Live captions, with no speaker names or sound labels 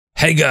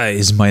Hey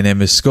guys, my name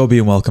is Scoby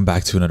and welcome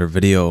back to another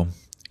video.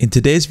 In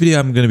today's video,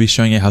 I'm going to be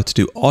showing you how to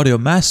do audio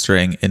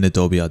mastering in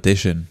Adobe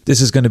Audition.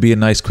 This is going to be a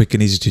nice, quick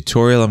and easy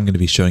tutorial. I'm going to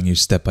be showing you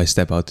step by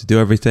step how to do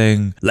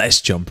everything.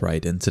 Let's jump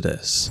right into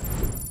this.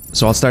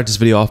 So I'll start this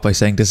video off by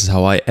saying this is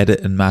how I edit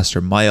and master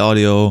my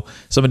audio.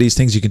 Some of these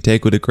things you can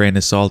take with a grain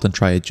of salt and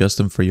try adjust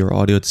them for your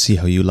audio to see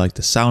how you like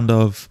the sound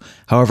of.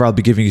 However, I'll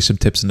be giving you some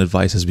tips and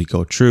advice as we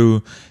go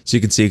through so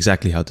you can see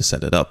exactly how to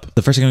set it up.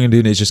 The first thing I'm going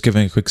to do is just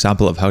giving a quick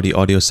sample of how the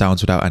audio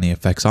sounds without any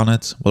effects on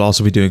it. We'll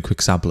also be doing a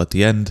quick sample at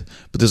the end,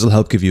 but this will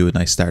help give you a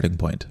nice starting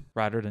point.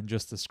 Rather than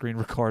just a screen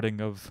recording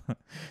of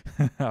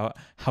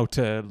how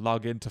to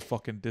log into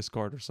fucking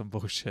Discord or some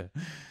bullshit.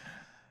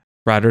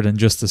 Rather than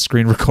just a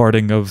screen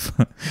recording of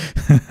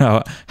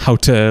how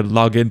to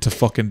log into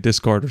fucking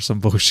Discord or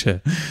some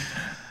bullshit.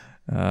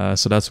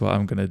 So that's what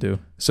I'm gonna do.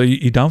 So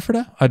you down for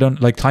that? I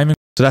don't like timing.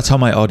 So that's how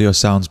my audio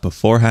sounds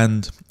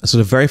beforehand. So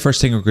the very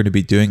first thing we're going to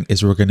be doing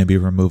is we're going to be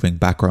removing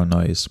background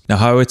noise. Now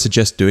how I would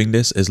suggest doing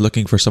this is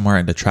looking for somewhere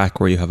in the track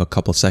where you have a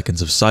couple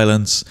seconds of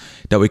silence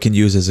that we can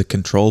use as a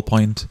control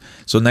point.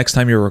 So next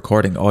time you're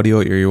recording audio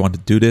or you want to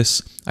do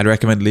this, I'd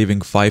recommend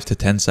leaving 5 to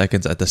 10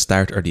 seconds at the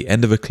start or the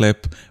end of a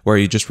clip where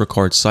you just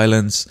record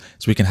silence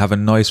so we can have a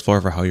noise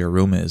floor for how your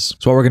room is.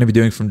 So what we're going to be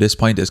doing from this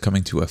point is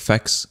coming to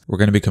effects. We're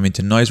going to be coming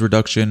to noise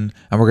reduction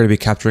and we're going to be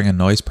capturing a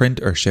noise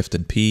print or shift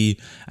and P,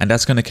 and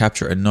that's going to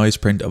capture a noise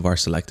print of our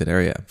selected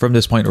area. From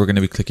this point, we're going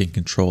to be clicking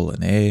Control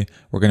and A.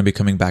 We're going to be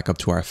coming back up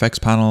to our effects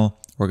panel.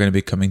 We're going to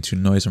be coming to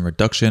noise and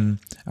reduction,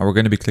 and we're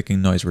going to be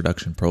clicking noise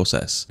reduction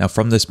process. Now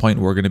from this point,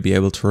 we're going to be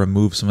able to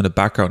remove some of the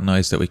background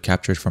noise that we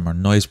captured from our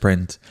noise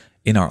print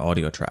in our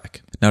audio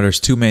track. Now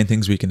there's two main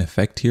things we can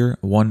affect here.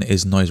 One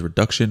is noise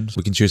reduction.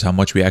 We can choose how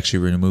much we actually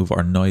remove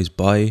our noise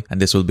by, and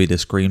this will be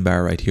this green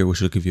bar right here, which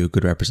will give you a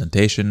good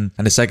representation.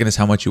 And the second is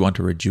how much you want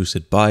to reduce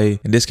it by.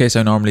 In this case,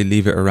 I normally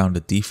leave it around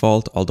the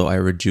default, although I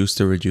reduce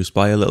the reduce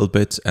by a little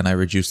bit and I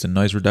reduce the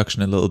noise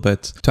reduction a little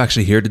bit. To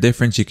actually hear the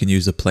difference, you can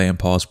use the play and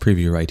pause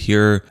preview right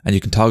here, and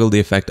you can toggle the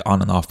effect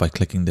on and off by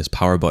clicking this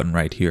power button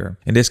right here.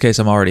 In this case,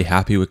 I'm already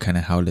happy with kind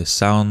of how this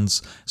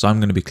sounds, so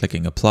I'm going to be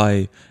clicking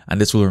apply, and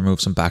this will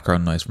remove some background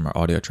noise from our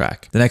audio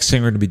track. The next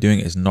thing we're going to be doing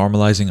is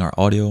normalizing our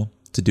audio.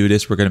 To do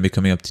this, we're going to be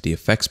coming up to the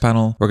effects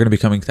panel. We're going to be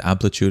coming to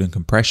amplitude and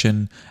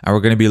compression, and we're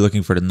going to be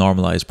looking for the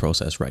normalize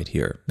process right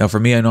here. Now for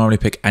me, I normally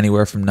pick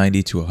anywhere from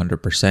 90 to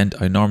 100%.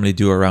 I normally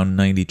do around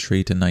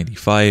 93 to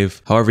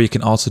 95. However, you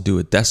can also do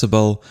a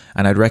decibel,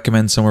 and I'd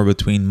recommend somewhere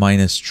between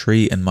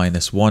 -3 and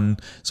 -1.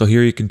 So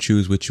here you can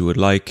choose which you would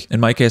like. In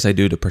my case, I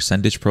do the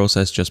percentage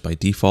process just by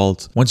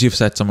default. Once you've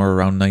set somewhere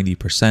around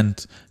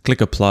 90%,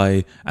 click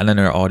apply, and then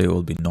our audio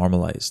will be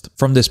normalized.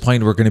 From this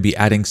point, we're going to be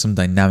adding some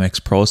dynamics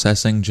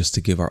processing just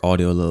to give our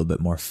audio a little bit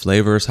more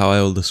flavor is how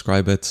I will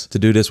describe it. To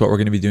do this, what we're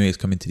going to be doing is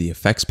coming to the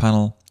effects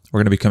panel. We're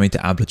going to be coming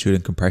to amplitude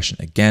and compression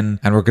again,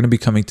 and we're going to be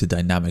coming to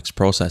dynamics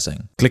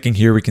processing. Clicking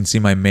here, we can see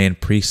my main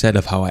preset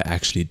of how I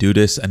actually do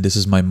this, and this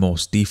is my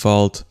most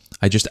default.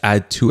 I just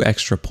add 2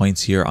 extra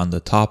points here on the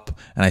top,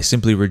 and I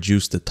simply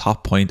reduce the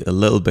top point a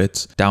little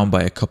bit down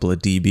by a couple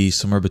of dB,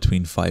 somewhere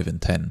between 5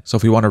 and 10. So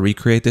if we want to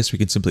recreate this, we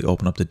can simply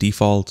open up the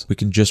default. We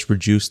can just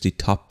reduce the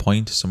top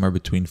point somewhere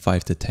between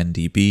 5 to 10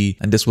 dB,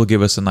 and this will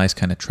give us a nice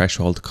kind of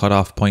threshold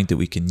cutoff point that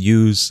we can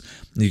use.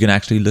 You can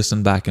actually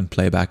listen back and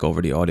play back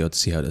over the audio to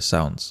see how this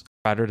sounds.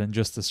 Rather than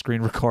just a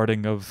screen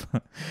recording of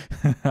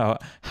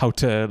how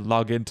to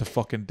log into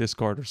fucking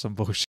Discord or some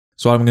bullshit.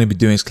 So what I'm going to be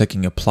doing is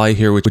clicking apply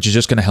here, which is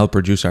just going to help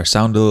reduce our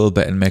sound a little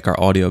bit and make our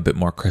audio a bit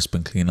more crisp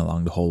and clean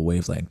along the whole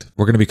wavelength.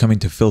 We're going to be coming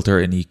to filter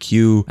and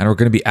EQ, and we're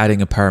going to be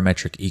adding a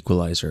parametric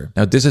equalizer.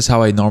 Now this is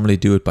how I normally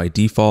do it by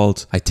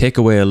default. I take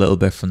away a little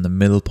bit from the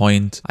middle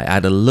point, I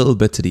add a little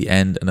bit to the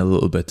end and a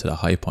little bit to the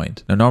high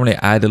point. Now normally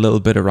I add a little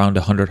bit around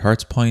the 100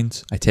 Hertz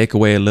point, I take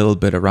away a little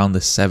bit around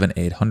the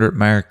 700-800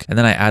 mark, and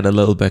then I add a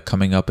little bit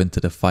coming up into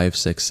the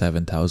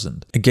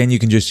 5,600-7,000. Again, you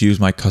can just use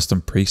my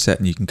custom preset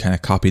and you can kind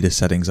of copy the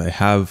settings I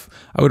have.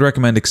 I would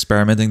recommend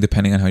experimenting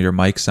depending on how your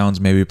mic sounds.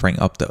 Maybe bring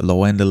up the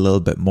low end a little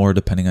bit more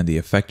depending on the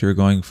effect you're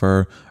going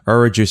for, or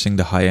reducing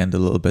the high end a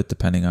little bit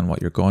depending on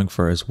what you're going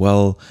for as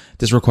well.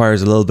 This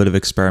requires a little bit of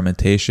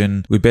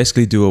experimentation. We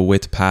basically do a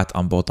width path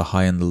on both the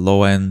high and the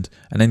low end,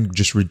 and then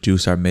just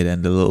reduce our mid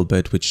end a little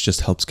bit, which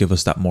just helps give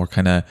us that more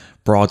kind of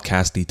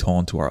broadcasty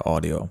tone to our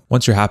audio.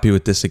 Once you're happy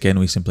with this, again,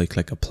 we simply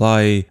click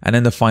apply, and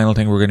then the final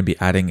thing we're going to be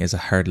adding is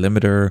a hard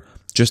limiter,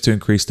 just to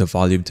increase the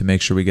volume to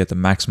make sure we get the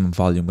maximum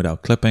volume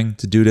without clipping.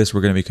 To do this,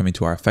 we're going to be coming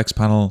to our effects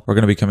panel. We're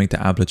going to be coming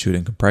to amplitude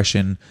and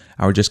compression,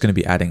 and we're just going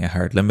to be adding a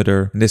hard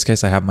limiter. In this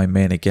case, I have my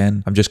main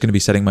again. I'm just going to be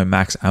setting my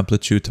max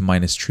amplitude to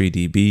 -3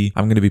 dB.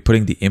 I'm going to be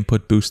putting the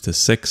input boost to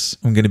 6.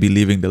 I'm going to be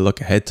leaving the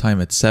look ahead time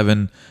at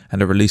 7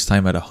 and the release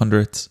time at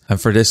 100. And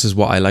for this is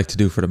what I like to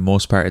do for the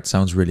most part. It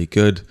sounds really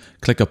good.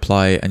 Click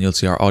apply and you'll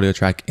see our audio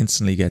track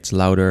instantly gets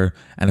louder.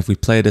 And if we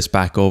play this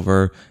back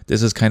over,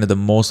 this is kind of the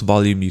most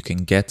volume you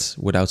can get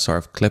without sort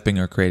of clipping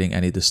or creating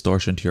any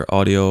distortion to your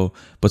audio,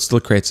 but still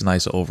creates a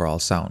nice overall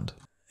sound.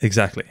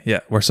 Exactly.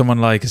 Yeah. Where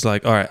someone is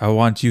like, all right, I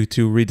want you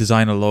to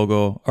redesign a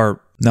logo,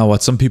 or Now,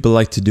 what some people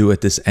like to do at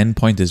this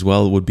endpoint as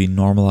well would be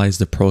normalize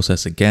the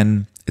process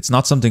again. It's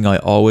not something I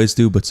always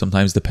do, but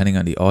sometimes depending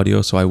on the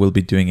audio, so I will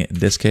be doing it in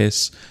this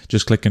case.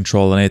 Just click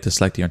Control and A to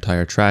select the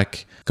entire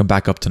track, come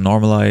back up to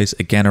normalize,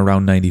 again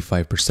around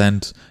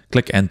 95%,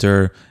 click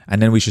enter,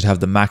 and then we should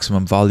have the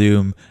maximum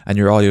volume, and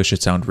your audio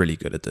should sound really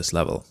good at this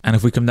level. And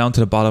if we come down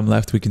to the bottom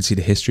left, we can see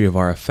the history of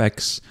our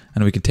effects,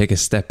 and we can take a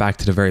step back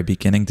to the very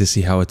beginning to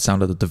see how it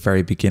sounded at the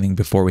very beginning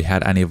before we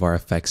had any of our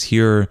effects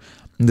here.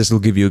 And this will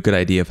give you a good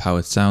idea of how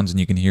it sounds, and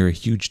you can hear a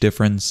huge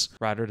difference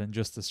rather than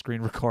just a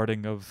screen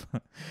recording of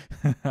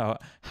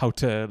how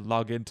to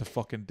log into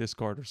fucking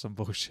Discord or some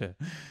bullshit.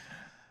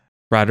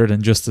 Rather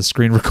than just a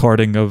screen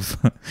recording of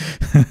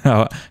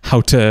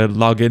how to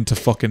log into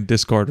fucking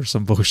Discord or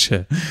some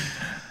bullshit.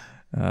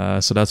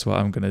 So that's what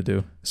I'm gonna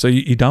do. So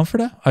you down for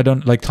that? I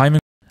don't like timing.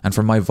 And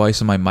for my voice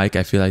and my mic,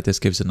 I feel like this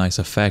gives a nice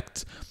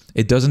effect.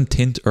 It doesn't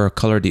tint or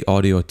color the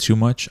audio too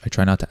much. I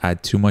try not to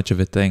add too much of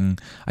a thing.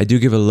 I do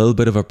give a little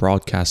bit of a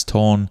broadcast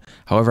tone.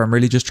 However, I'm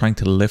really just trying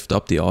to lift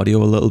up the audio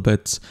a little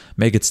bit,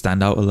 make it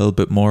stand out a little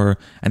bit more,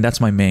 and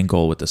that's my main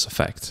goal with this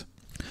effect.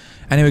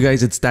 Anyway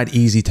guys, it's that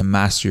easy to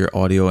master your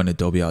audio in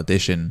Adobe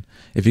Audition.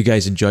 If you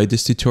guys enjoyed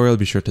this tutorial,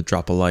 be sure to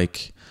drop a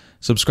like.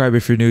 Subscribe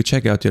if you're new,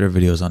 check out the other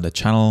videos on the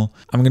channel.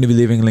 I'm going to be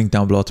leaving a link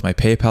down below to my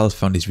PayPal if you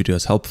found these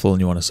videos helpful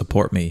and you want to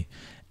support me.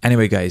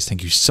 Anyway guys,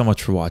 thank you so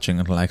much for watching.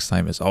 Until next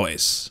time, as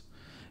always,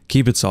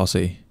 keep it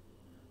saucy.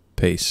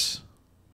 Peace.